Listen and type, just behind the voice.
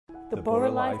The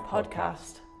Borough Life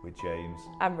Podcast with James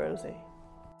and Rosie.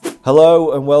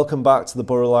 Hello and welcome back to the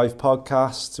Borough Life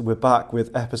Podcast. We're back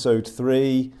with episode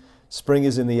 3. Spring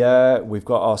is in the air. We've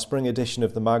got our spring edition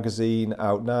of the magazine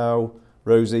out now.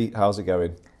 Rosie, how's it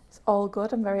going? It's all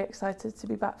good. I'm very excited to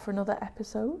be back for another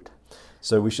episode.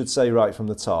 So we should say right from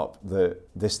the top that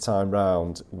this time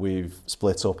round we've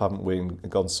split up, haven't we, and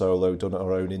gone solo, done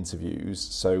our own interviews.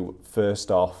 So first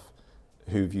off,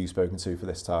 who have you spoken to for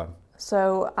this time?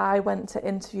 So I went to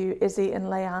interview Izzy and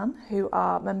Leanne, who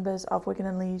are members of Wigan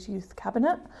and Leeds Youth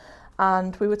Cabinet,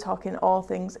 and we were talking all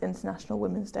things International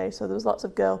Women's Day, so there was lots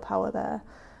of girl power there,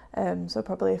 so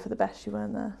probably for the best you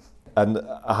weren't there. And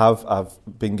I've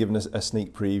been given a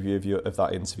sneak preview of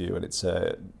that interview, and it's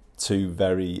two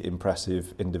very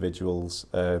impressive individuals,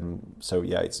 so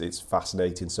yeah, it's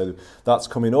fascinating. So that's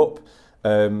coming up.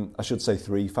 I should say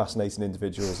 3 fascinating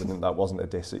individuals, and that wasn't a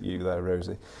diss at you there,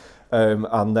 Rosie.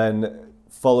 And then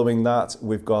following that,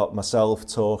 we've got myself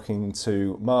talking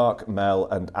to Mark, Mel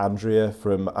and Andrea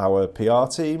from our PR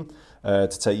team to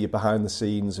take you behind the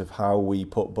scenes of how we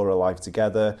put Borough Life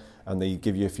together, and they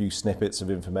give you a few snippets of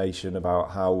information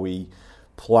about how we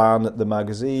plan the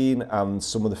magazine and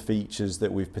some of the features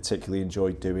that we've particularly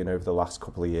enjoyed doing over the last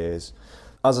couple of years.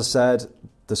 As I said,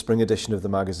 the spring edition of the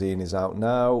magazine is out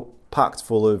now, packed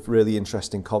full of really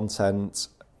interesting content.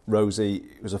 Rosie,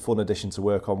 it was a fun edition to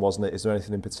work on, wasn't it? Is there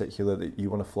anything in particular that you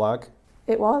want to flag?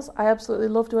 It was. I absolutely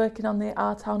loved working on the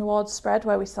Our Town Awards spread,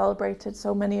 where we celebrated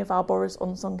so many of our borough's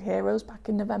unsung heroes back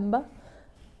in November.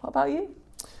 What about you?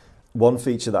 One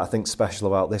feature that I think's special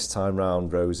about this time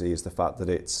round, Rosie, is the fact that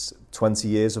it's 20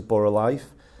 years of Borough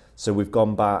Life. So we've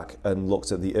gone back and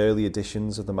looked at the early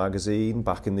editions of the magazine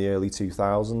back in the early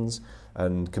 2000s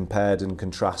and compared and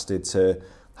contrasted to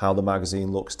how the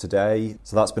magazine looks today.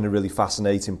 So that's been a really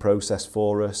fascinating process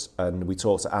for us, and we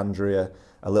talked to Andrea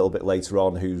a little bit later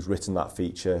on, who's written that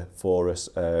feature for us,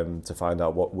 to find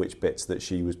out which bits that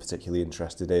she was particularly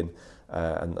interested in,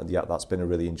 and yeah, that's been a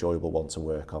really enjoyable one to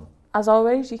work on. As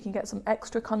always, you can get some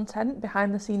extra content,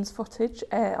 behind the scenes footage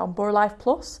on Borough Life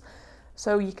Plus,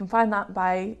 so you can find that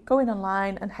by going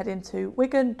online and heading to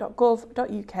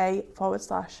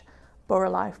wigan.gov.uk/Borough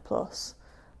Life Plus.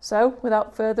 So,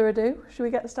 without further ado, should we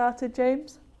get started,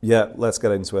 James? Yeah, let's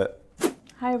get into it.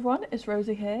 Hi everyone, it's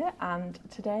Rosie here, and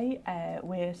today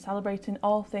we're celebrating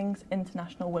all things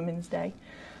International Women's Day.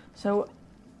 So,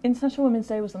 International Women's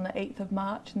Day was on the 8th of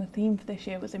March, and the theme for this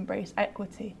year was Embrace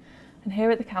Equity. And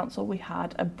here at the council we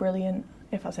had a brilliant,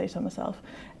 if I say so myself,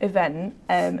 event.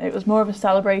 It was more of a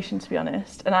celebration, to be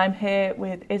honest, and I'm here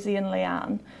with Izzy and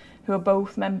Leanne, who are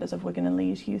both members of Wigan and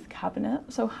Leeds Youth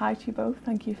Cabinet. So hi to you both,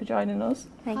 thank you for joining us.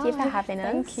 Thank you for having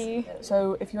us. Thank you.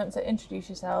 So if you want to introduce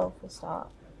yourself, we'll start.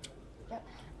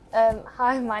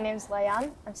 Hi, my name's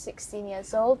Leanne, I'm 16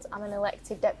 years old, I'm an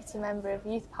elected Deputy Member of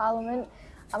Youth Parliament.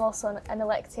 I'm also an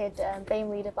elected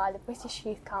BAME leader by the British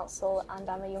Youth Council, and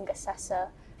I'm a young assessor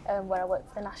where I work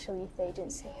for the National Youth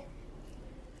Agency.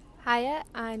 Hiya,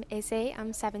 I'm Izzy,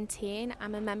 I'm 17,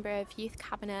 I'm a member of Youth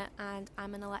Cabinet and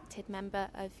I'm an elected member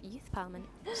of Youth Parliament.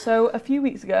 So a few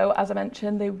weeks ago, as I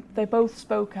mentioned, they both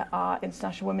spoke at our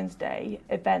International Women's Day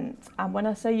event, and when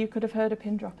I say you could have heard a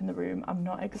pin drop in the room, I'm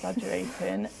not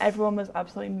exaggerating. Everyone was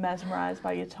absolutely mesmerised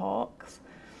by your talks.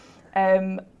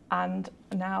 And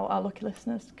now our lucky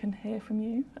listeners can hear from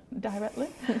you directly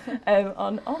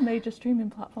on all major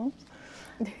streaming platforms.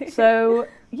 So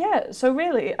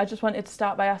really, I just wanted to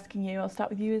start by asking you, I'll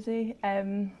start with you, Izzy.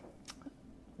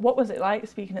 What was it like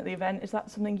speaking at the event? Is that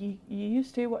something you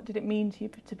used to? What did it mean to you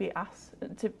to be asked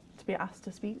to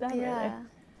speak there, Yeah.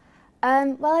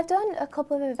 really? Well, I've done a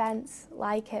couple of events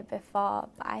like it before,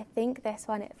 but I think this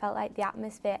one, it felt like the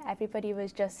atmosphere, everybody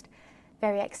was just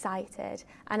very excited.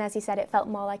 And as you said, it felt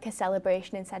more like a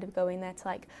celebration instead of going there to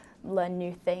like learn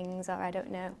new things, or I don't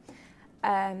know.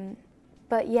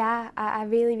 But yeah, I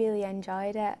really, really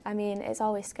enjoyed it. I mean, it's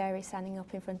always scary standing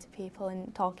up in front of people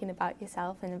and talking about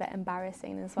yourself, and a bit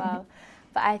embarrassing as well.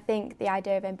 But I think the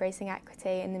idea of embracing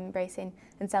equity and embracing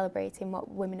and celebrating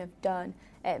what women have done,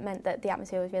 it meant that the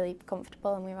atmosphere was really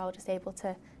comfortable and we were all just able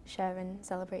to share and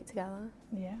celebrate together.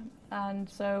 Yeah, and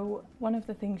so one of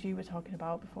the things you were talking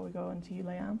about before we go on to you,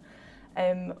 Leanne,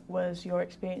 was your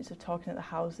experience of talking at the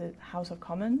House of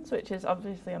Commons, which is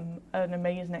obviously an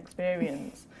amazing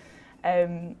experience.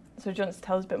 So do you want to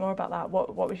tell us a bit more about that?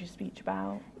 What was your speech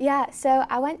about? Yeah, so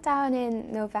I went down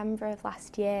in November of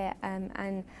last year,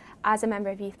 and as a member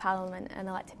of Youth Parliament, an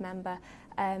elected member,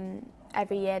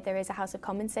 every year there is a House of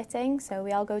Commons sitting, so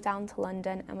we all go down to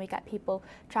London and we get people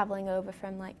travelling over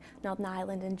from like Northern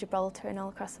Ireland and Gibraltar and all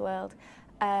across the world,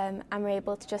 and we're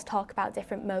able to just talk about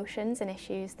different motions and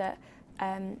issues that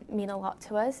mean a lot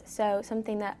to us. So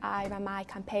something that I ran my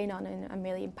campaign on and I'm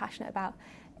really passionate about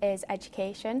is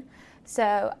education.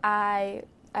 So I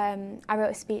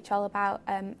wrote a speech all about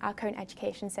our current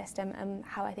education system and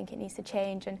how I think it needs to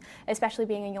change, and especially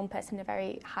being a young person in a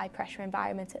very high pressure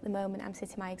environment at the moment, I'm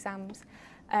sitting my exams.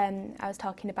 I was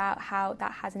talking about how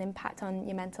that has an impact on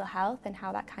your mental health and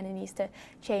how that kind of needs to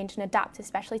change and adapt,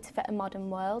 especially to fit a modern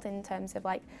world in terms of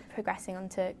like progressing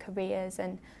onto careers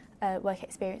and work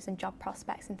experience and job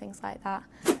prospects and things like that.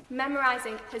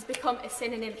 Memorising has become a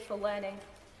synonym for learning,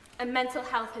 and mental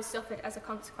health has suffered as a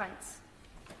consequence.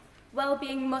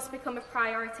 Well-being must become a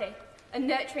priority, and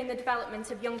nurturing the development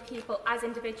of young people as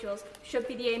individuals should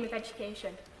be the aim of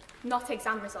education, not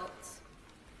exam results.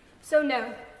 So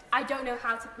no, I don't know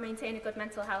how to maintain a good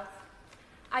mental health.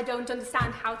 I don't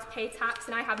understand how to pay tax,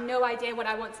 and I have no idea what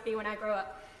I want to be when I grow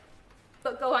up.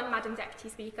 But go on, Madam Deputy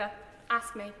Speaker,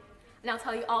 ask me, and I'll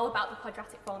tell you all about the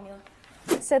quadratic formula.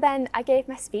 So then I gave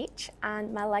my speech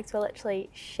and my legs were literally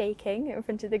shaking in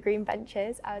front of the green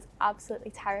benches. I was absolutely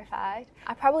terrified.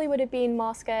 I probably would have been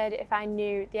more scared if I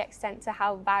knew the extent to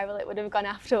how viral it would have gone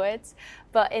afterwards.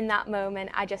 But in that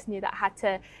moment, I just knew that I had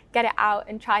to get it out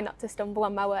and try not to stumble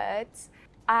on my words.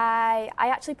 I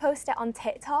actually posted it on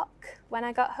TikTok when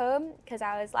I got home, because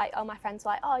I was like, my friends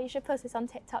were like, oh, you should post this on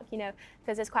TikTok, you know,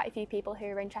 because there's quite a few people who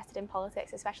are interested in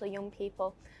politics, especially young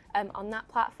people, on that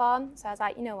platform. So I was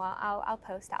like, you know what, I'll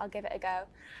post it, I'll give it a go.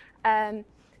 And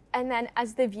then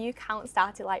as the view count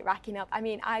started like racking up, I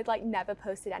mean, I'd like never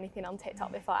posted anything on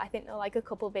TikTok before. I think there were like a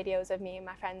couple videos of me and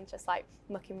my friends just like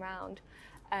mucking around.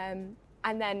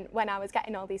 And then when I was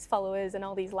getting all these followers and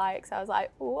all these likes, I was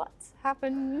like, what's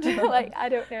happened? Like, I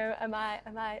don't know, am I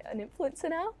an influencer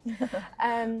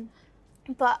now?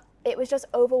 But it was just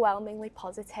overwhelmingly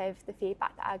positive, the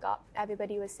feedback that I got.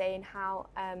 Everybody was saying how,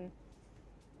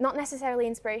 not necessarily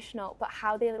inspirational, but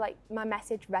how they like my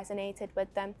message resonated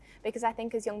with them. Because I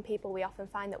think as young people, we often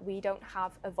find that we don't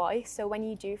have a voice. So when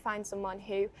you do find someone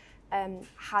who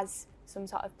has some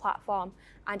sort of platform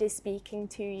and is speaking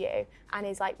to you and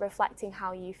is like reflecting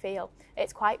how you feel,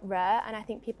 it's quite rare, and I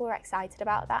think people were excited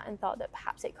about that and thought that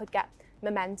perhaps it could get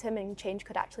momentum and change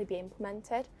could actually be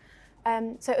implemented.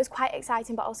 So it was quite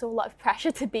exciting, but also a lot of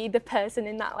pressure to be the person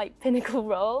in that like pinnacle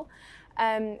role,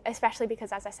 especially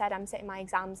because, as I said, I'm sitting my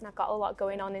exams and I've got a lot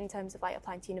going on in terms of like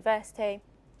applying to university.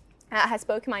 I had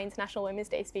spoken my International Women's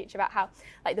Day speech about how,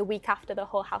 like, the week after the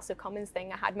whole House of Commons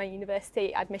thing, I had my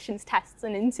university admissions tests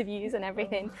and interviews and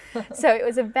everything. So it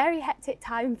was a very hectic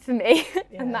time for me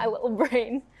and my little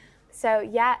brain. So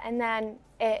yeah, and then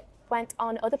it went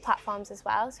on other platforms as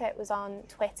well. So it was on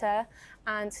Twitter,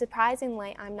 and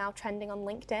surprisingly, I'm now trending on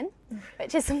LinkedIn,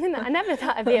 which is something that I never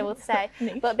thought I'd be able to say.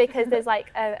 But because there's like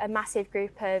a massive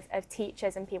group of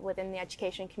teachers and people within the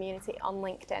education community on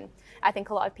LinkedIn, I think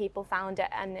a lot of people found it,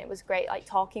 and it was a great like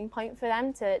talking point for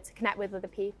them to connect with other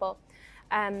people.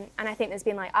 And I think there's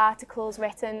been like articles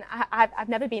written. I've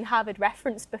never been Harvard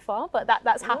referenced before, but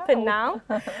that's happened now.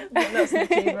 That's an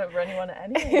achievement for anyone at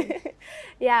any age.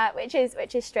 Yeah, which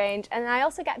is strange. And I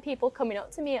also get people coming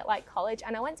up to me at like college,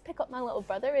 and I went to pick up my little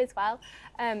brother as well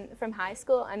from high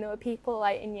school, and there were people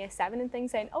like in year 7 and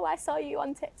things saying, oh, I saw you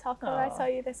on TikTok, or I saw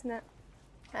you this and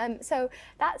that. So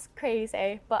that's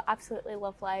crazy, but absolutely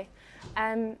lovely.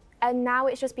 And now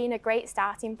it's just been a great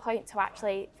starting point to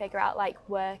actually figure out like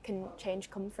where can change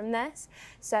come from this.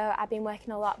 So I've been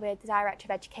working a lot with the Director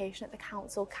of Education at the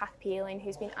Council, Kath Peeling,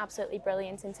 who's been absolutely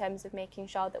brilliant in terms of making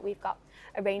sure that we've got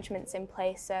arrangements in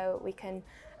place so we can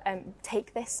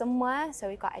take this somewhere. So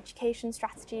we've got education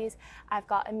strategies. I've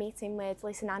got a meeting with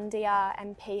Lisa Nandy, our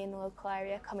MP in the local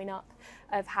area, coming up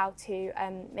of how to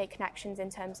make connections in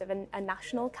terms of a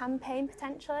national campaign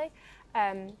potentially.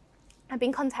 I've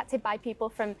been contacted by people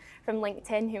from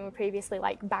LinkedIn who were previously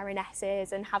like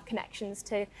baronesses and have connections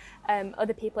to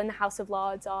other people in the House of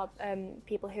Lords, or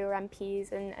people who are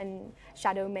MPs and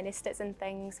shadow ministers and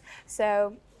things.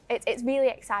 So it's really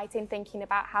exciting thinking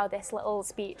about how this little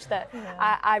speech that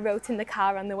I wrote in the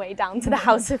car on the way down to the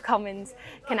House of Commons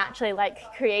can actually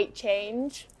like create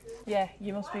change. Yeah,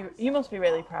 you must be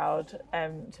really proud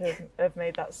to have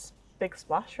made that big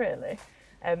splash, really.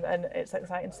 And it's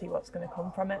exciting to see what's going to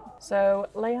come from it. So,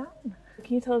 Leanne,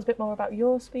 can you tell us a bit more about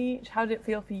your speech? How did it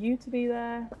feel for you to be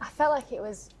there? I felt like it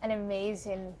was an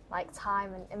amazing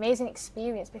time and amazing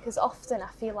experience, because often I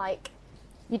feel like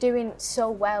you're doing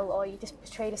so well, or you're just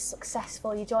portrayed as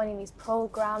successful, you're joining these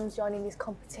programmes, joining these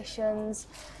competitions.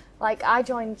 Like I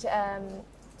joined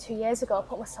 2 years ago, I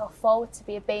put myself forward to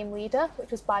be a BAME leader,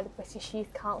 which was by the British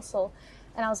Youth Council,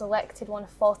 and I was elected one of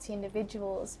 40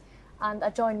 individuals. And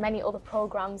I joined many other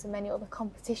programmes and many other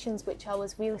competitions which I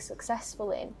was really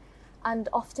successful in. and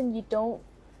often you don't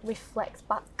reflect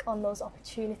back on those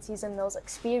opportunities and those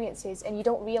experiences, and you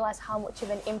don't realise how much of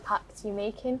an impact you're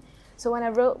making. So when I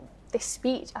wrote this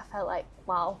speech, I felt like,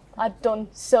 wow, I'd done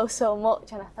so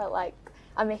much, and I felt like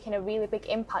I'm making a really big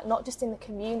impact, not just in the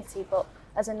community, but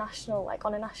as a national, like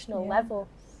on a national level.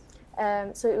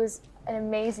 So it was an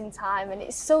amazing time, and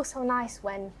it's so nice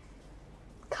when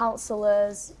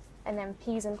councillors and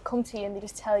MPs and come to you and they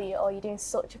just tell you, oh, you're doing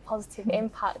such a positive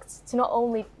impact to not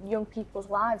only young people's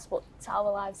lives but to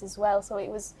our lives as well. So it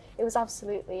was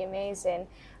absolutely amazing.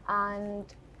 And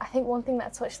I think one thing that I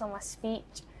touched on my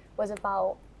speech was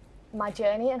about my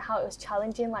journey and how it was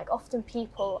challenging. Like often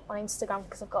people on Instagram,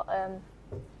 because I've got an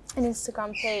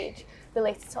Instagram page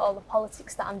related to all the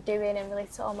politics that I'm doing and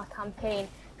related to all my campaign,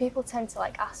 people tend to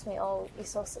like ask me, oh, you're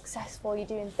so successful, you're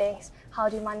doing this, how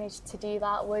do you manage to do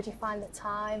that, where do you find the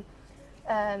time?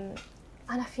 And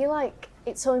I feel like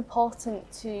it's so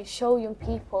important to show young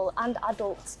people and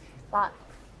adults that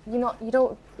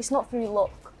it's not through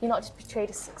luck, you're not just portrayed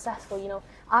as successful. You know,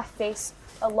 I faced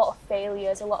a lot of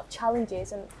failures, a lot of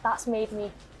challenges, and that's made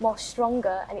me more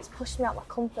stronger, and it's pushed me out my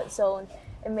comfort zone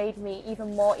and made me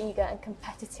even more eager and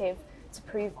competitive to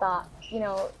prove that, you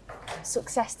know,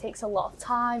 success takes a lot of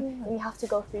time and you have to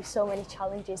go through so many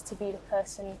challenges to be the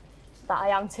person that I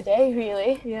am today,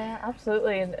 really. Yeah,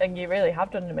 absolutely, and you really have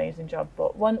done an amazing job.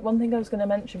 But one thing I was going to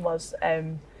mention was,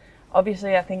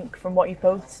 obviously I think from what you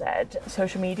both said,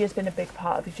 social media has been a big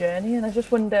part of your journey, and I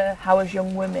just wonder how as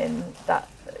young women that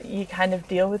you kind of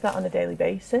deal with that on a daily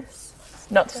basis.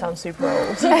 Not to sound super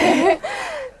old.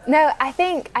 No, I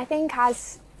think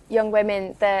as young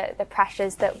women, the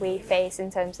pressures that we face in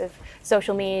terms of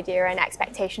social media and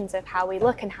expectations of how we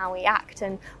look and how we act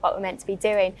and what we're meant to be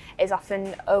doing is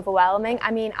often overwhelming.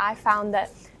 I mean, I found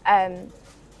that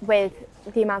with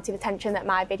the amount of attention that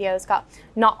my videos got,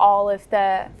 not all of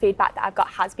the feedback that I've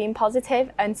got has been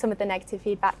positive, and some of the negative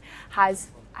feedback has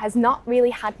not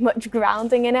really had much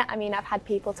grounding in it. I mean, I've had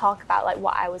people talk about like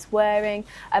what I was wearing,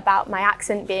 about my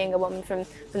accent being a woman from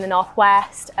the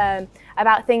Northwest,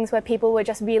 about things where people were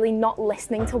just really not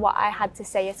listening to what I had to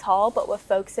say at all, but were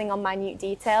focusing on minute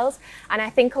details. And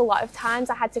I think a lot of times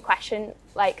I had to question,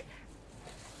 like,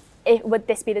 would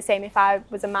this be the same if I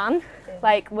was a man? Yeah.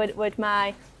 Like, would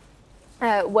my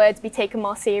words be taken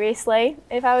more seriously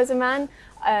if I was a man?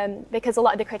 Because a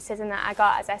lot of the criticism that I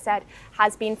got, as I said,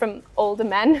 has been from older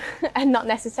men and not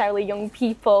necessarily young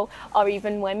people or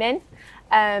even women.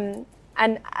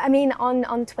 And I mean,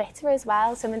 on Twitter as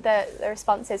well, some of the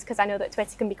responses, because I know that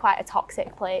Twitter can be quite a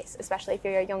toxic place, especially if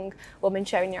you're a young woman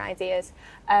sharing your ideas,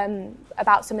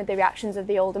 about some of the reactions of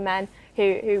the older men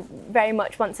who very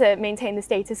much want to maintain the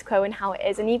status quo and how it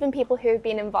is, and even people who have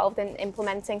been involved in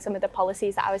implementing some of the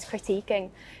policies that I was critiquing,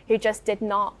 who just did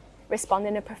not respond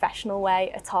in a professional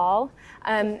way at all.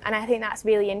 And I think that's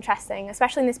really interesting,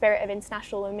 especially in the spirit of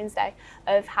International Women's Day,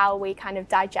 of how we kind of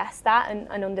digest that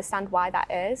and understand why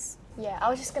that is. Yeah, I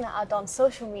was just going to add on,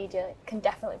 social media can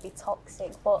definitely be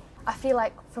toxic, but I feel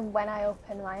like from when I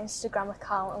opened my Instagram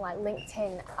account and like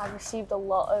LinkedIn, I've received a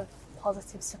lot of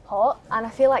positive support, and I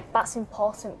feel like that's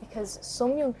important because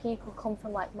some young people come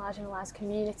from like marginalised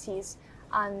communities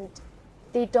and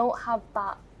they don't have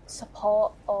that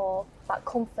support or that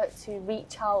comfort to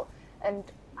reach out and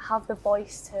have the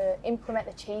voice to implement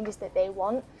the changes that they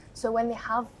want. So when they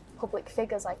have public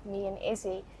figures like me and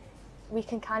Izzy, we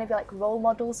can kind of be like role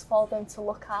models for them to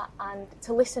look at and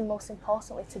to listen, most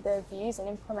importantly, to their views and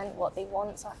implement what they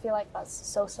want. So I feel like that's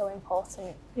so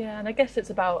important. Yeah, and I guess it's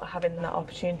about having that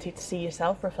opportunity to see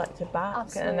yourself reflected back.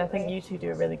 Absolutely. And I think you two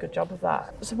do a really good job of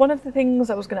that. So one of the things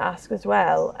I was going to ask as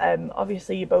well,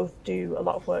 obviously you both do a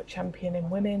lot of work championing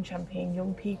women, championing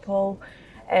young people,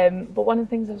 but one of the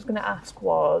things I was going to ask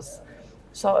was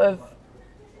sort of,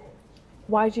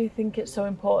 why do you think it's so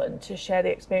important to share the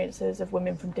experiences of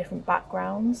women from different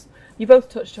backgrounds? You both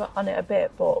touched on it a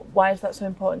bit, but why is that so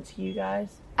important to you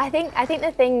guys? I think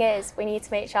the thing is we need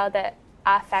to make sure that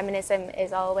our feminism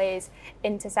is always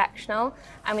intersectional,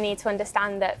 and we need to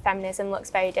understand that feminism looks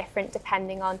very different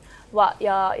depending on what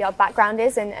your background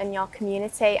is and your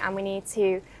community, and we need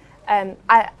to,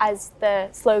 as the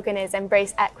slogan is,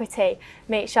 embrace equity,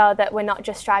 make sure that we're not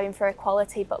just striving for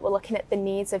equality, but we're looking at the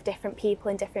needs of different people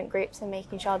in different groups and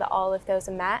making sure that all of those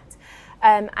are met.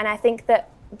 And I think that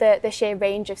the sheer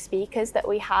range of speakers that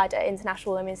we had at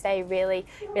International Women's Day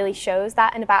really shows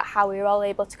that, and about how we were all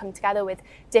able to come together with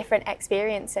different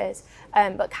experiences,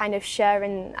 but kind of share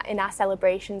in our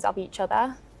celebrations of each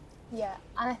other. Yeah,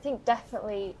 and I think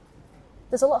definitely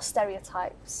there's a lot of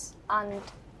stereotypes, and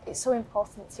it's so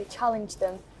important to challenge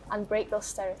them and break those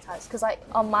stereotypes, because like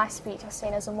on my speech I was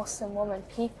saying, as a Muslim woman,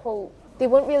 people they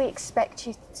won't really expect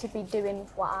you to be doing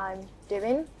what I'm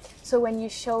doing. So when you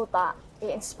show that,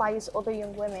 it inspires other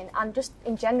young women and just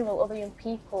in general other young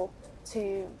people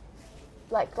to,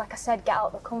 like I said, get out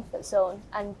of the comfort zone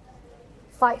and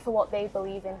fight for what they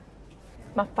believe in.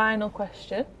 My final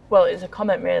question, well, it's a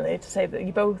comment really, to say that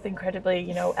you're both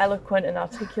incredibly, eloquent and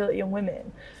articulate young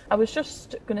women. I was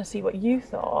just going to see what you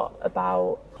thought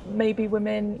about maybe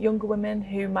younger women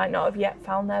who might not have yet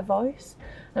found their voice.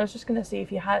 And I was just going to see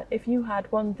if you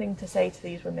had one thing to say to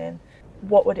these women,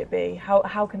 what would it be?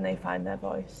 How can they find their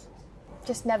voice?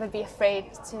 Just never be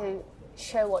afraid to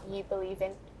show what you believe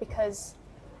in, because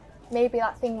maybe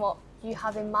that thing what you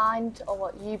have in mind or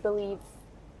what you believe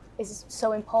is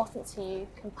so important to you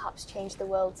can perhaps change the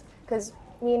world. Because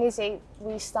me and Izzy,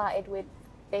 we started with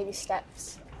baby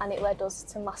steps and it led us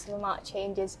to massive amount of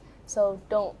changes. So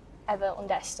don't ever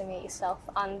underestimate yourself,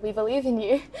 and we believe in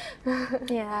you.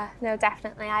 Yeah, no,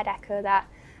 definitely, I'd echo that.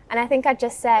 And I think I'd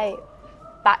just say,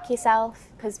 back yourself,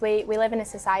 because we live in a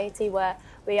society where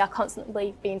we are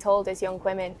constantly being told as young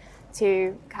women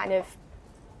to kind of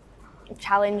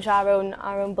challenge our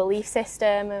own belief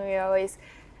system, and we're always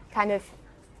kind of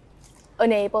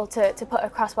unable to put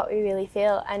across what we really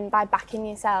feel. And by backing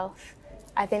yourself,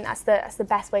 I think that's the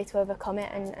best way to overcome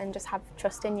it, and just have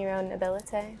trust in your own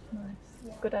ability. Nice.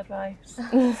 Yeah. Good advice.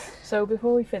 So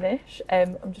before we finish,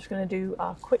 I'm just going to do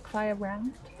our quick fire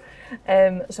round.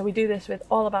 So we do this with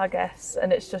all of our guests,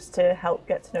 and it's just to help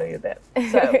get to know you a bit.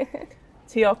 So,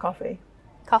 tea or coffee?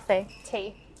 Coffee.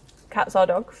 Tea. Cats or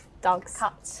dogs? Dogs.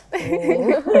 Cats.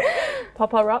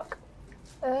 Pop or rock?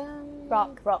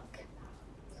 Rock.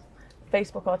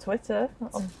 Facebook or Twitter?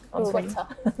 On Twitter.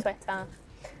 Twitter.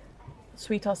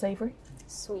 Sweet or savoury?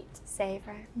 Sweet.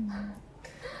 Savoury.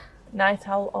 Night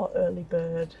owl or early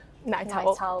bird? Night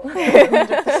owl.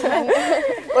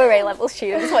 100%. We're A-level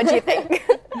students, what do you think?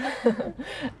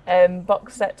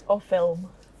 Box set or film?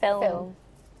 Film. Oh,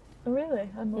 really?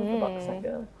 I'm more of a box set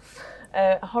girl.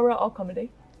 Horror or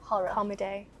comedy? Horror.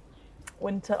 Comedy.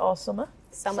 Winter or summer?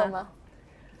 Summer.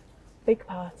 Big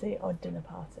party or dinner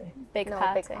party? Big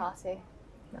party.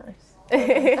 Nice.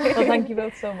 Well, thank you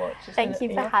both so much. Thank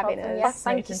you for having us. Yes,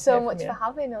 thank you so much for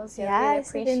having us. Yeah, really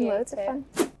it's been appreciate loads of fun.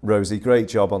 Rosie, great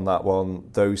job on that one.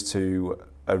 Those two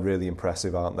are really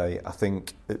impressive, aren't they? I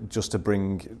think just to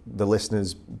bring the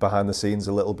listeners behind the scenes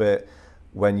a little bit,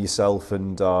 when yourself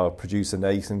and our producer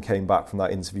Nathan came back from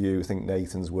that interview, I think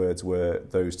Nathan's words were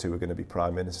those two are going to be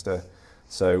Prime Minister.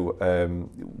 So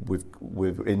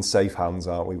we're in safe hands,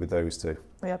 aren't we, with those two?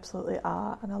 We absolutely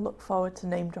are, and I look forward to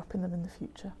name dropping them in the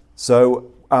future.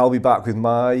 So I'll be back with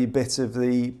my bit of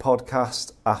the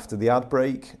podcast after the ad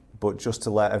break, but just to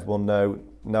let everyone know,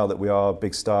 now that we are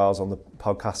big stars on the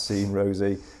podcast scene,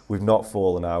 Rosie, we've not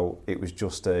fallen out. It was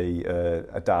just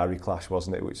a diary clash,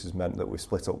 wasn't it, which has meant that we've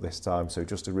split up this time. So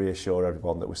just to reassure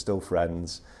everyone that we're still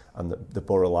friends and that the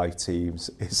Borough Life teams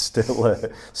is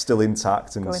still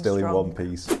intact and going still strong. in one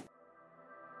piece.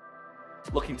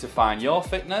 Looking to find your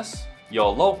fitness?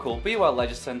 Your local Be Well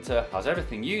Leisure Centre has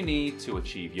everything you need to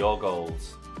achieve your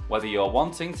goals. Whether you're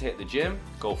wanting to hit the gym,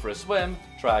 go for a swim,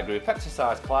 try a group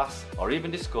exercise class, or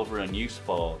even discover a new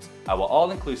sport, our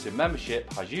all-inclusive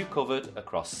membership has you covered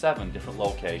across 7 different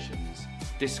locations.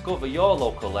 Discover your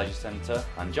local leisure centre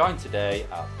and join today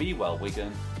at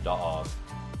bewellwigan.org.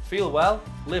 Feel well,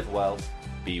 live well,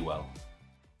 be well.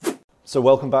 So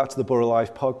welcome back to the Borough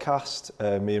Life podcast.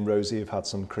 Me and Rosie have had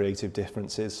some creative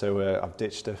differences, so I've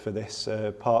ditched her for this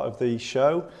part of the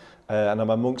show. And I'm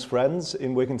amongst friends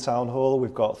in Wigan Town Hall.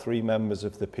 We've got 3 members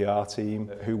of the PR team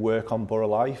who work on Borough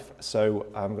Life. So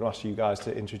I'm going to ask you guys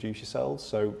to introduce yourselves.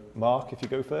 So Mark, if you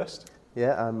go first.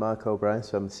 Yeah, I'm Mark O'Brien,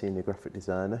 so I'm the Senior Graphic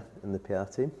Designer in the PR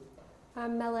team.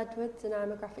 I'm Mel Edwards and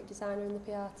I'm a graphic designer in the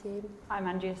PR team. I'm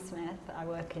Andrea Smith. I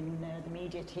work in the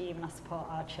media team and I support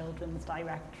our children's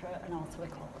directorate and also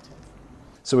equality.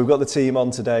 So we've got the team on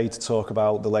today to talk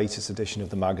about the latest edition of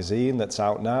the magazine that's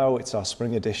out now. It's our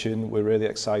spring edition. We're really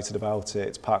excited about it.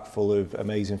 It's packed full of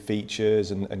amazing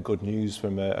features and good news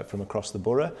from across the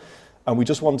borough. And we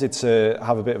just wanted to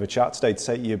have a bit of a chat today to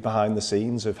take you behind the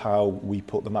scenes of how we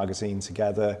put the magazine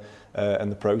together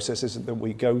and the processes that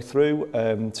we go through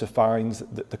to find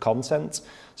the content.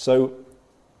 So,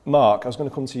 Mark, I was going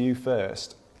to come to you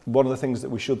first. One of the things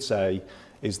that we should say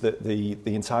is that the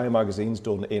entire magazine's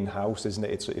done in-house, isn't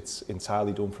it? It's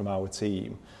entirely done from our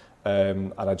team.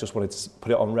 And I just wanted to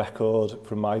put it on record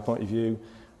from my point of view.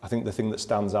 I think the thing that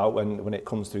stands out when it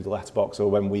comes through the letterbox or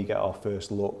when we get our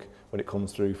first look, when it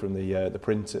comes through from the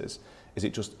printers, is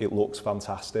it looks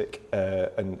fantastic.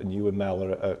 And you and Mel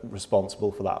are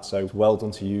responsible for that. So well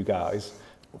done to you guys.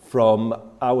 From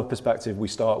our perspective, we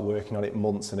start working on it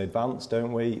months in advance,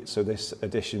 don't we? So this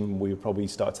edition, we probably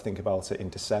start to think about it in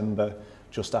December,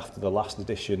 just after the last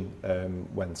edition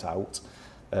went out.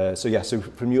 So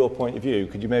from your point of view,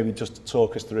 could you maybe just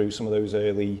talk us through some of those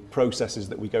early processes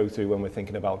that we go through when we're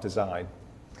thinking about design?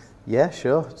 Yeah,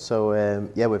 sure. So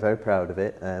we're very proud of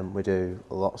it. We do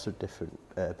lots of different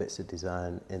bits of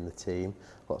design in the team,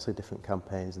 lots of different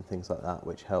campaigns and things like that,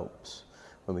 which helps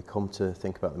when we come to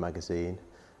think about the magazine.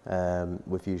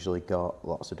 We've usually got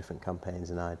lots of different campaigns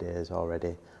and ideas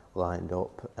already lined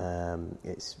up.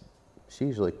 It's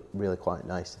usually really quite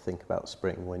nice to think about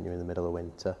spring when you're in the middle of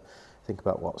winter. Think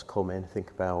about what's coming, think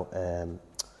about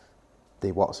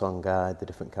the What's On guide, the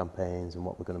different campaigns and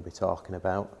what we're going to be talking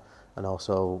about, and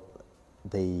also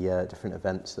the different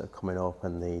events that are coming up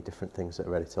and the different things that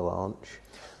are ready to launch.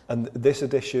 And this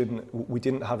edition, we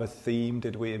didn't have a theme,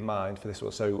 did we, in mind for this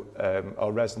one? So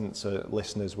our residents,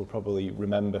 listeners will probably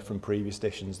remember from previous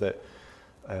editions that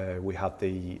we had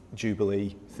the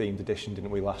Jubilee themed edition,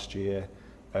 didn't we, last year?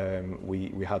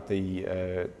 We had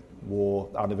the War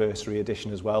Anniversary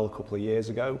edition as well a couple of years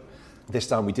ago. This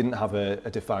time we didn't have a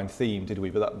defined theme, did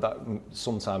we? But that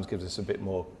sometimes gives us a bit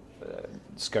more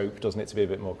scope, doesn't it, to be a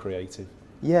bit more creative?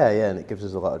 Yeah, and it gives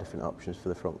us a lot of different options for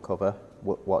the front cover.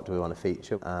 What do we want to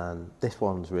feature? And this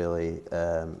one's really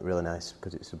nice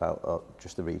because it's about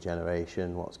just the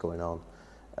regeneration, what's going on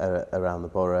around the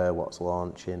borough, what's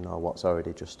launching or what's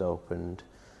already just opened.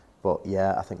 But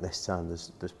yeah, I think this time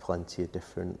there's plenty of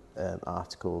different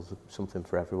articles, something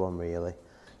for everyone really.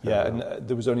 Yeah, and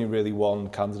there was only really one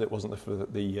candidate, wasn't there, for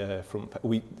the front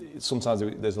page? Sometimes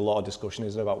there's a lot of discussion,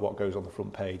 isn't there, about what goes on the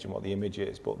front page and what the image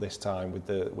is, but this time with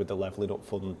the Levelling Up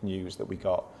Fund news that we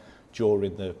got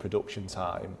during the production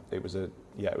time, it was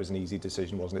an easy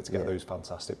decision, wasn't it, to get those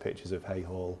fantastic pictures of Hay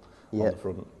Hall on the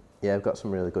front. Yeah, we've got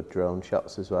some really good drone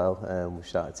shots as well. We've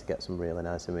started to get some really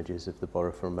nice images of the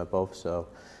borough from above, so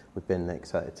we've been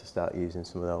excited to start using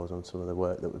some of those on some of the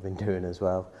work that we've been doing as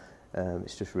well.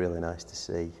 It's just really nice to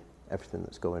see everything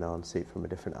that's going on, see it from a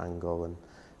different angle and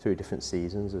through different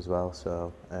seasons as well.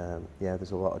 So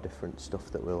there's a lot of different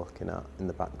stuff that we're looking at in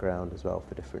the background as well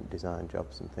for different design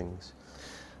jobs and things.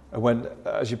 And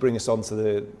as you bring us on to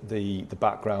the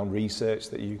background research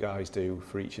that you guys do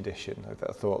for each edition,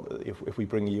 I thought that if we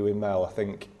bring you in, Mel, I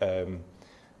think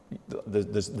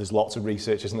there's lots of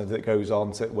research, isn't there, that goes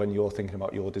on to when you're thinking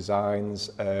about your designs.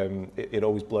 It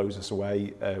always blows us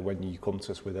away when you come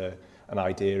to us with an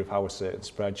idea of how a certain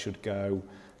spread should go.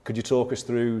 Could you talk us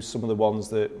through some of the ones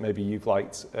that maybe you've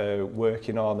liked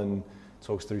working on, and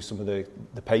talk us through some of the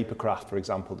paper craft, for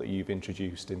example, that you've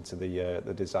introduced into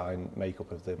the design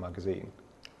makeup of the magazine?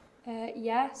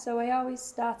 So I always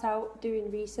start out doing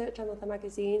research on other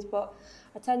magazines, but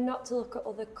I tend not to look at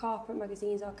other corporate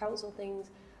magazines or council things.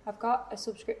 I've got a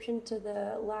subscription to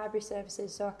the library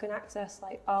services, so I can access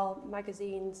like all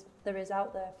magazines there is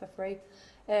out there for free.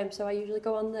 So I usually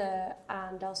go on there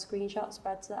and I'll screenshot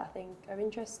spreads that I think are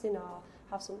interesting or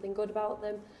have something good about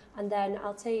them, and then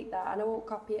I'll take that and I won't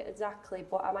copy it exactly,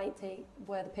 but I might take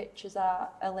where the pictures are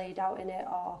laid out in it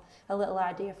or a little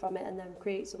idea from it and then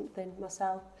create something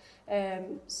myself.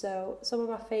 So some of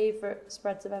my favourite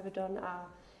spreads I've ever done are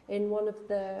in one of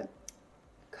the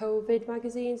COVID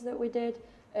magazines that we did.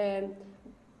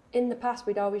 In the past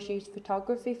we'd always used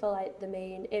photography for like the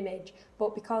main image,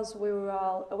 but because we were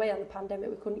all away on the pandemic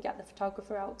we couldn't get the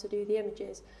photographer out to do the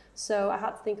images, so I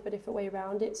had to think of a different way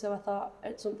around it. So I thought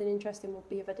something interesting would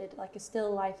be if I did like a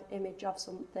still life image of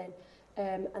something,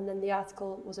 and then the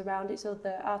article was around it. So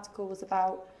the article was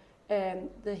about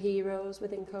the heroes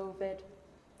within COVID,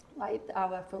 like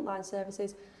our frontline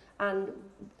services, and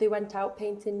they went out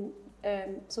painting.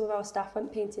 Some of our staff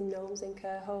went painting gnomes in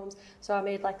care homes, so I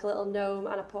made like a little gnome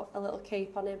and I put a little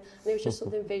cape on him, and it was just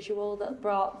something visual that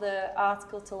brought the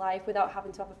article to life without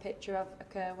having to have a picture of a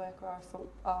care worker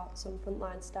or some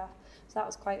frontline staff. So that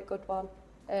was quite a good one.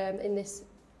 In this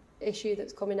issue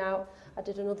that's coming out, I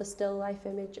did another still life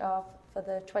image for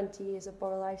the 20 years of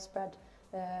Borough Life spread,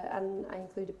 and I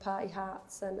included party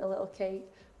hats and a little cake.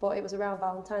 But it was around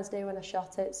Valentine's Day when I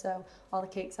shot it, so all the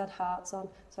cakes had hearts on,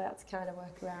 so I had to kind of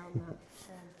work around that.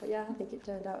 But yeah, I think it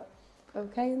turned out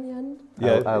okay in the end.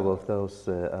 Yeah, I love those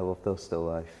still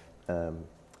life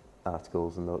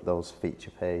articles and those feature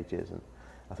pages. And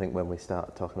I think when we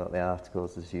start talking about the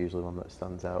articles, there's usually one that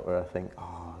stands out where I think,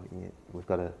 we've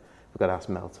got to ask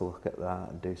Mel to look at that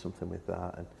and do something with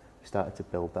that. And we started to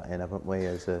build that in, haven't we,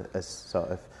 as sort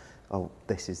of,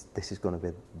 this is going to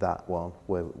be that one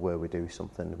where we do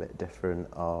something a bit different,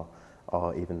 or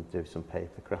even do some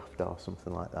paper craft or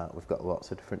something like that. We've got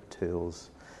lots of different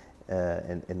tools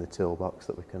in the toolbox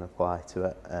that we can apply to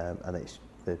it, and it's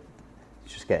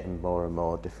it's just getting more and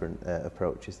more different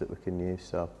approaches that we can use.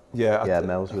 So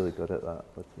Mel's really good at that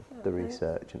with the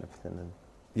research and everything. And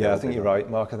I think you're right,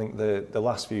 Mark. I think the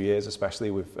last few years,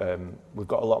 especially, we've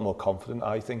got a lot more confident,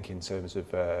 I think, in terms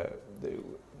of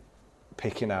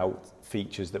picking out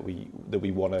features that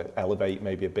we want to elevate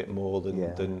maybe a bit more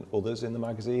than others in the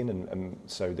magazine, and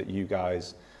so that you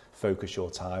guys focus your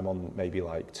time on maybe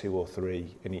like 2 or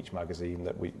 3 in each magazine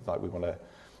that we want to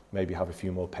maybe have a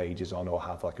few more pages on, or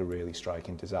have like a really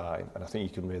striking design. And I think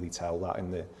you can really tell that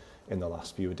in the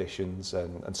last few editions,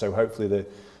 and so hopefully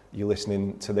you're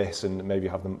listening to this and maybe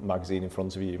have the magazine in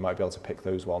front of you, you might be able to pick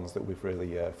those ones that we've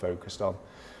really focused on.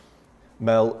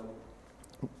 Mel,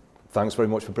 thanks very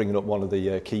much for bringing up one of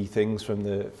the key things from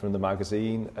the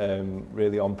magazine.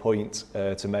 Really on point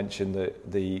to mention that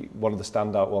one of the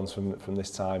standout ones from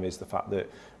this time is the fact that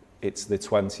it's the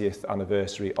 20th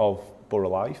anniversary of Borough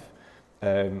Life.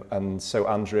 And so,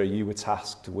 Andrea, you were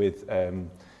tasked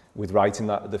with writing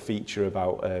the feature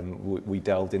about, we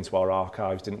delved into our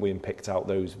archives, didn't we, and picked out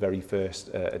those very first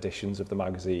editions of the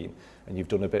magazine. And you've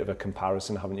done a bit of a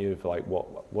comparison, haven't you, of like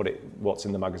what's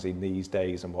in the magazine these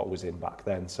days and what was in back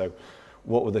then. So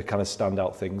what were the kind of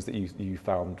standout things that you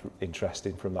found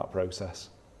interesting from that process?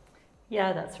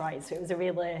 Yeah, that's right. So it was a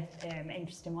really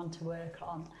interesting one to work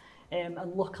on. And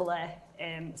luckily,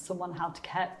 someone had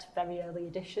kept very early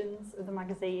editions of the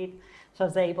magazine, so I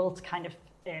was able to kind of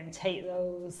take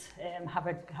those, have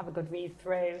a good read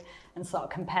through, and sort of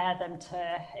compare them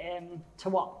to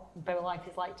what Borough Life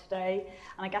is like today.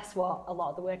 And I guess what a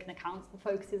lot of the work in the council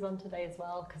focuses on today as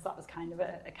well, because that was kind of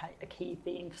a key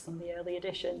theme for some of the early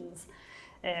editions.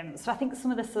 So I think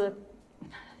some of this,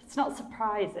 it's not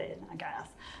surprising, I guess.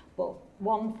 But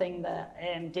one thing that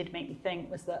did make me think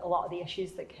was that a lot of the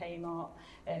issues that came up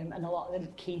and a lot of the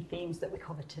key themes that we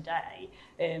covered today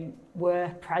were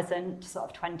present sort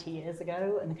of 20 years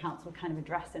ago, and the council were kind of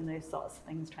addressing those sorts of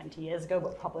things 20 years ago,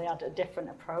 but probably had a different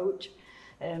approach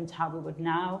to how we would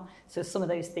now. So some of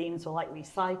those themes were like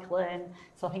recycling.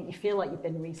 So I think you feel like you've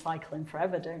been recycling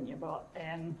forever, don't you? But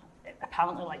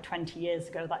apparently like 20 years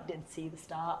ago, that did see the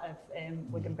start of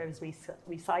Wigan Borough's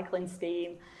recycling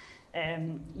scheme.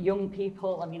 Young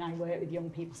people, I mean, I work with young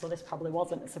people, so this probably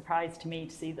wasn't a surprise to me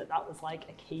to see that was like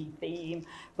a key theme,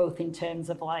 both in terms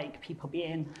of like people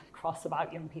being cross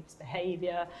about young people's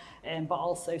behaviour, but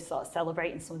also sort of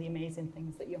celebrating some of the amazing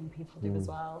things that young people do as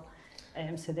well.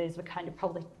 So those were kind of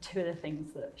probably 2 of the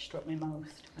things that struck me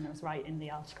most when I was writing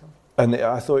the article. And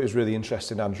I thought it was really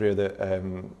interesting, Andrea,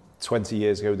 that 20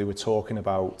 years ago they were talking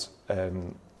about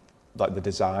like the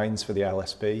designs for the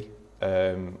LSB.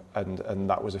 And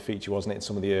that was a feature, wasn't it, in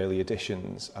some of the early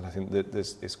editions? And I think that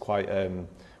it's quite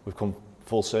we've come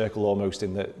full circle almost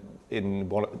in that in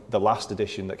the last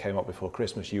edition that came out before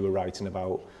Christmas, you were writing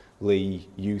about Lee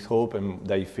Youth Hub, and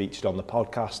they featured on the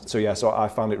podcast. So I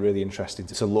found it really interesting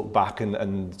to look back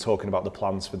and talking about the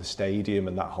plans for the stadium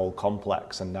and that whole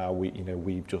complex. And now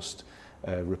we've just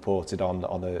reported on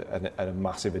a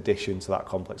massive addition to that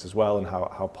complex as well, and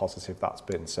how positive that's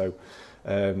been. So.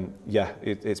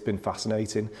 It's been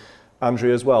fascinating.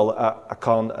 Andrea, as well, I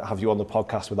can't have you on the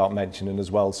podcast without mentioning as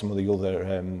well some of the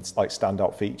other like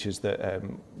standout features that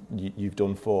you've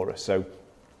done for us. So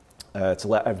to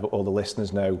let all the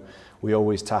listeners know, we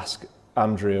always task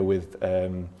Andrea with,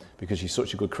 because she's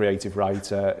such a good creative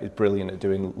writer, is brilliant at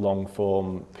doing long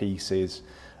form pieces,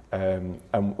 and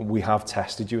we have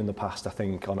tested you in the past, I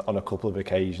think, on a couple of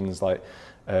occasions. Like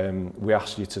we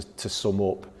asked you to sum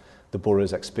up the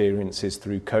borough's experiences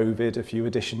through COVID a few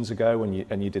editions ago,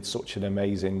 and you did such an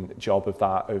amazing job of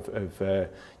that, of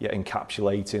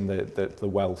encapsulating the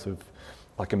wealth of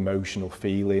like emotional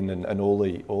feeling and all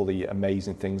the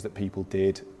amazing things that people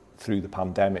did through the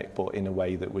pandemic, but in a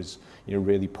way that was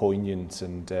really poignant,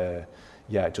 and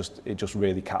it just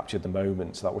really captured the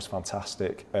moment. So that was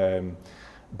fantastic.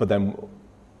 But then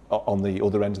on the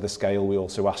other end of the scale, we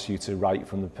also asked you to write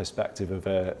from the perspective of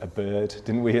a bird,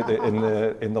 didn't we,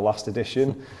 in the last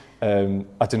edition?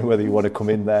 I don't know whether you want to come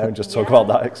in there and just talk about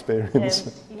that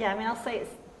experience. I mean, I'll say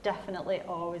it's definitely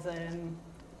always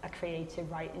a creative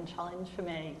writing challenge for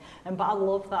me, but I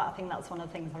love that. I think that's one of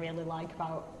the things I really like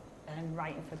about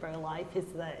writing for Borough Life, is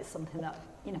that it's something that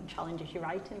challenges your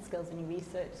writing skills and your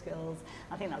research skills.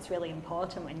 I think that's really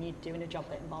important when you're doing a job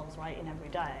that involves writing every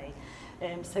day.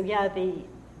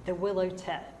 The Willow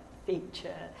Tip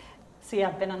feature. So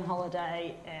I'd been on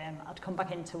holiday, I'd come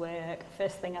back into work,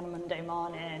 first thing on a Monday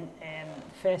morning,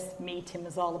 first meeting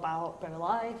was all about Borough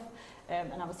Life,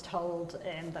 and I was told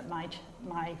that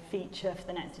my feature for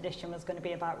the next edition was going to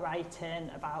be about writing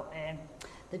about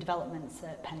the developments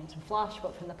at Pennington Flash,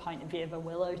 but from the point of view of a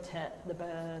willow tit, the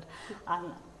bird.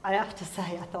 And I have to say,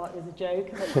 I thought it was a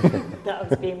joke that I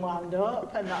was being wound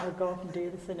up and that I would go off and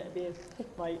do this and it'd be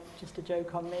just a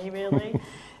joke on me, really.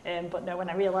 But no, when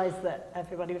I realised that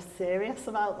everybody was serious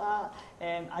about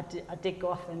that, I did go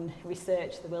off and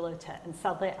research the willow tit. And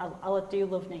sadly, I do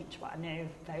love nature, but I knew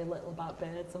very little about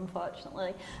birds,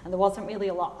 unfortunately. And there wasn't really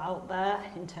a lot out there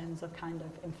in terms of kind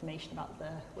of information about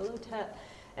the willow tit.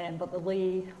 But the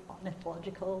Lee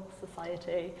Ornithological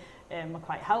Society were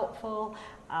quite helpful,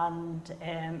 and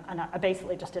I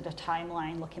basically just did a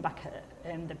timeline looking back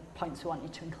at the points we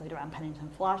wanted to include around Pennington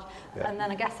Flash, and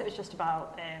then I guess it was just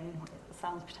about, it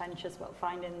sounds pretentious, but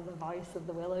finding the voice of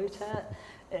the willow tit,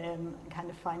 and kind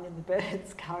of finding the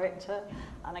bird's character,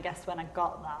 and I guess when I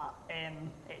got that,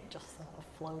 it just sort of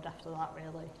flowed after that,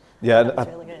 really. Yeah, that was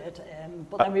really good.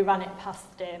 But then we ran it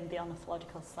past the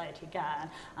Ornithological Society again,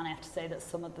 and I have to say that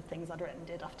some of the things I'd written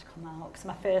did have to come out, because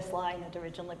my first line had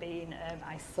originally been,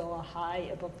 I soar high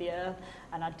above the earth,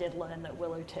 and I did learn that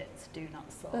willow tits do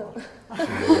not soar.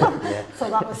 So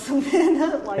that was something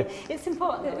that, it's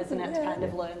important though, isn't it, to kind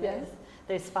of learn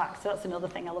those facts. So that's another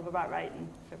thing I love about writing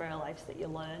for real life, is that you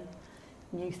learn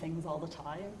new things all the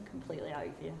time, completely out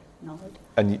of your knowledge.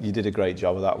 And you did a great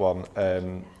job of that one.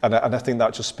 And I think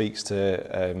that just speaks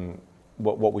to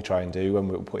what we try and do when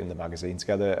we're putting the magazine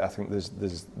together. I think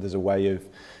there's a way of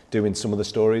doing some of the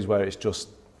stories where it's just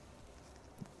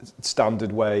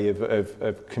standard way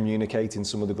of communicating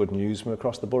some of the good news from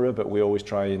across the borough, but we always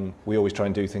try and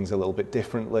do things a little bit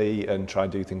differently and try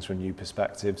and do things from a new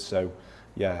perspective. So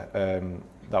yeah,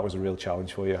 that was a real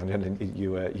challenge for you, and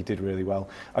you did really well.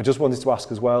 I just wanted to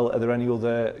ask as well, are there any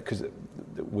other, because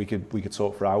we could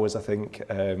talk for hours, I think,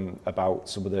 about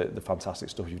some of the fantastic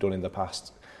stuff you've done in the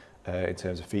past in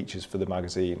terms of features for the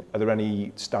magazine. Are there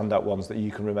any standout ones that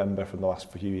you can remember from the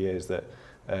last few years that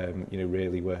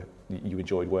really you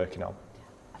enjoyed working on?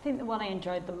 I think the one I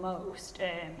enjoyed the most,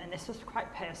 and this was for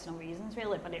quite personal reasons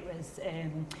really, but it was,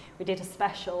 we did a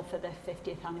special for the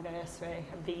 50th anniversary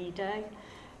of the E-Day,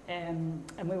 and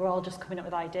we were all just coming up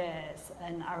with ideas,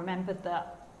 and I remembered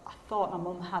that I thought my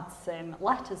mum had some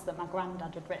letters that my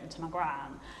granddad had written to my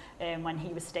gran when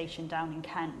he was stationed down in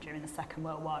Kent during the Second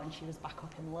World War and she was back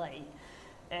up in Lee.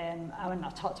 And I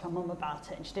talked to my mum about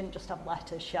it, and she didn't just have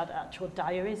letters, she had actual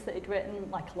diaries that he'd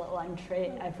written, like a little entry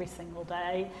every single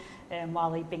day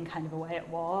while he'd been kind of away at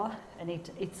war, and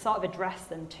he'd sort of addressed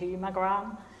them to my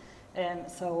gran.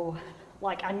 So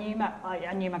I knew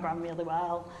my gran really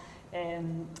well,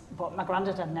 but my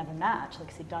granddad I'd never met actually,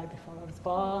 because he died before I was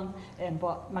born,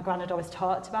 but my gran had always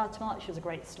talked about him a lot. She was a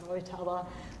great storyteller,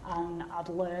 and I'd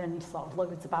learned sort of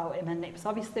loads about him, and it was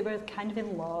obviously we were kind of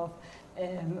in love.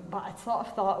 But I sort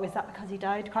of thought, was that because he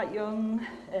died quite young?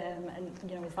 And,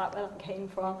 is that where that came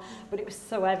from? But it was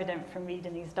so evident from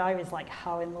reading these diaries, like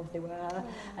how in love they were.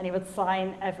 And he would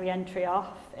sign every entry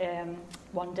off,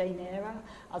 one day nearer,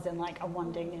 as in like, I'm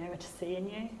one day nearer to seeing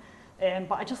you.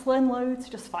 But I just learned loads,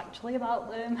 just factually about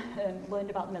them, learned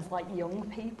about them as like young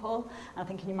people. And I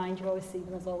think in your mind you always see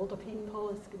them as older people,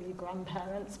 as your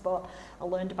grandparents, but I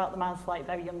learned about them as like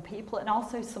very young people, and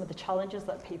also some of the challenges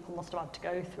that people must have had to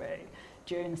go through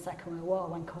during the Second World War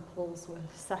when couples were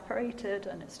separated,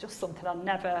 and it's just something I'd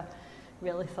never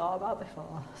really thought about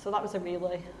before. So that was a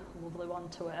really lovely one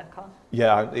to work on.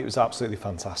 Yeah, it was absolutely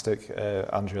fantastic,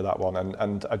 Andrea, that one.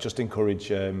 And I just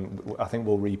encourage, I think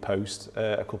we'll repost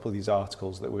a couple of these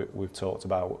articles that we've talked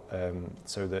about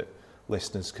so that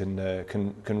listeners can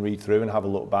read through and have a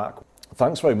look back.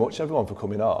 Thanks very much, everyone, for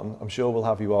coming on. I'm sure we'll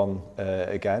have you on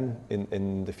again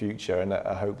in the future, and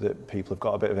I hope that people have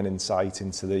got a bit of an insight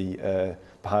into the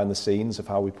behind the scenes of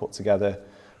how we put together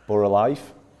Borough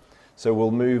Life. So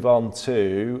we'll move on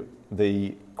to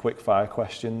the quick fire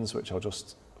questions, which I'll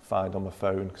just find on my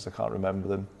phone because I can't remember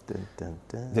them. Dun, dun,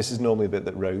 dun. This is normally a bit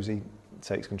that Rosie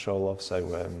takes control of,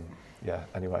 so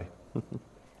anyway.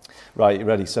 Right, you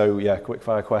ready? So quick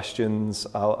fire questions.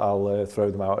 I'll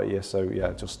throw them out at you. So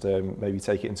just maybe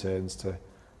take it in turns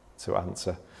to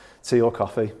answer. Tea or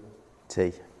coffee?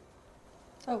 Tea.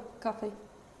 Oh, coffee.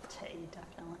 Tea,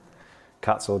 definitely.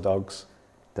 Cats or dogs?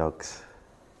 Dogs.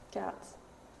 Cats.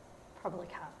 Probably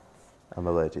cats. I'm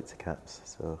allergic to cats,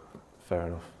 so... Fair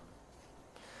enough.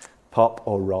 Pop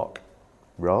or rock?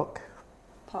 Rock.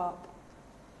 Pop.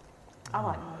 I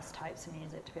like most types of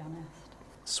music, to be honest.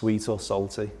 Sweet or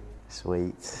salty?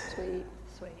 Sweet. Sweet.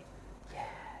 Sweet. Yeah.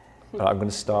 Right, I'm going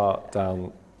to start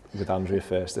down with Andrea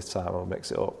first this time. I'll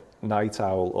mix it up. Night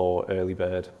owl or early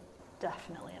bird?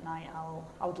 Definitely a night owl.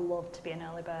 I would love to be an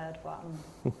early bird, but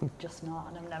I'm just not,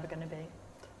 and I'm never going to be.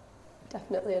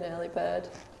 Definitely an early bird.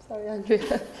 Sorry,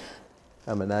 Andrea.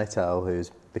 I'm a night owl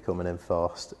who's become an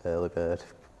enforced early bird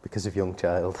because of young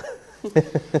child.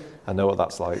 I know what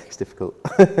that's like. It's difficult.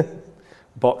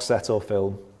 Box set or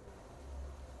film?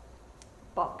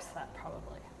 Box set,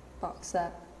 probably. Box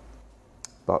set.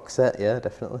 Box set, yeah,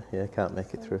 definitely. Yeah, can't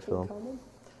make it through a film.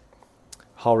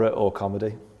 Horror or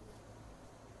comedy?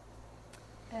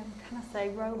 Can I say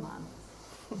romance?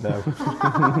 No.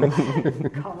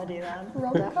 Comedy then.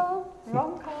 Rom-com.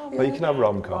 Rom-com. Well, you can have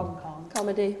rom-com. Rom-com.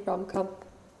 Comedy, rom-com.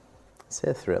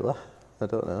 Say a thriller. I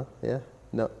don't know. Yeah,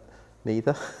 no,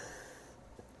 neither.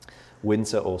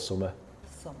 Winter or summer?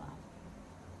 Summer.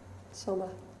 Summer.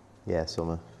 Yeah,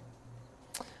 summer.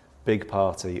 Big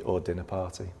party or dinner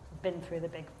party? Been through the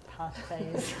big party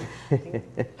phase.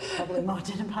 Probably more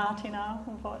dinner party now,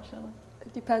 unfortunately.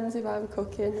 It depends if I'm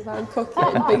cooking. If I'm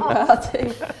cooking, big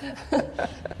party.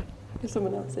 If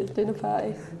someone else is, dinner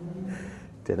party.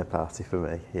 Dinner party for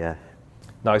me, yeah.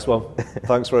 Nice one.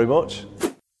 Thanks very much.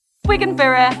 Wigan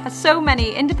Borough has so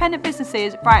many independent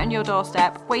businesses right on your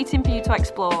doorstep, waiting for you to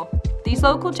explore. These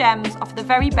local gems offer the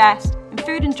very best in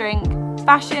food and drink,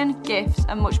 fashion, gifts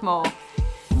and much more.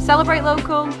 Celebrate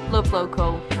local, love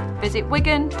local. Visit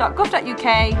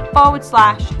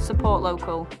wigan.gov.uk/support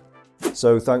local.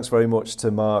 So thanks very much to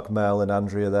Mark, Mel and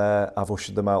Andrea there. I've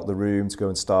ushered them out the room to go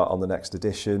and start on the next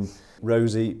edition.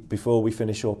 Rosie, before we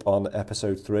finish up on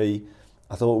episode 3,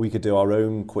 I thought we could do our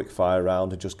own quick fire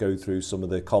round and just go through some of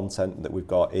the content that we've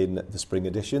got in the spring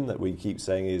edition that we keep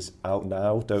saying is out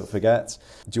now, don't forget.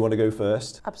 Do you want to go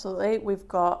first? Absolutely. We've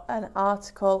got an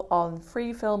article on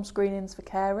free film screenings for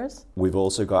carers. We've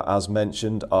also got, as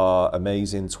mentioned, our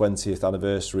amazing 20th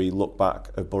anniversary look back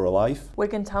of Borough Life.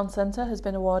 Wigan Town Centre has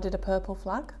been awarded a purple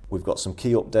flag. We've got some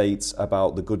key updates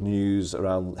about the good news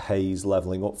around Hayes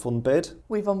Levelling Up Fund bid.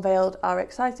 We've unveiled our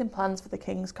exciting plans for the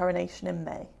King's coronation in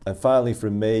May. And finally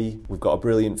from me, we've got a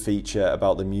brilliant feature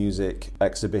about the music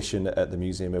exhibition at the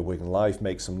Museum of Wigan Life,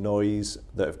 Make Some Noise,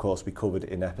 that of course we covered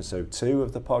in episode 2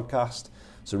 of the podcast.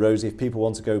 So Rosie, if people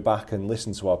want to go back and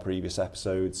listen to our previous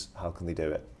episodes, how can they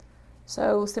do it?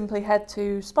 So simply head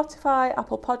to Spotify,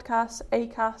 Apple Podcasts,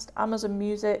 Acast, Amazon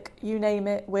Music, you name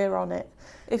it, we're on it.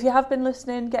 If you have been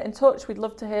listening, get in touch. We'd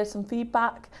love to hear some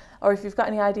feedback, or if you've got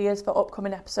any ideas for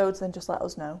upcoming episodes, then just let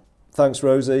us know. Thanks,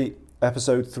 Rosie.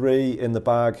 Episode 3 in the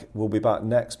bag. We'll be back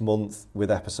next month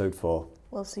with episode 4.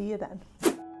 We'll see you then.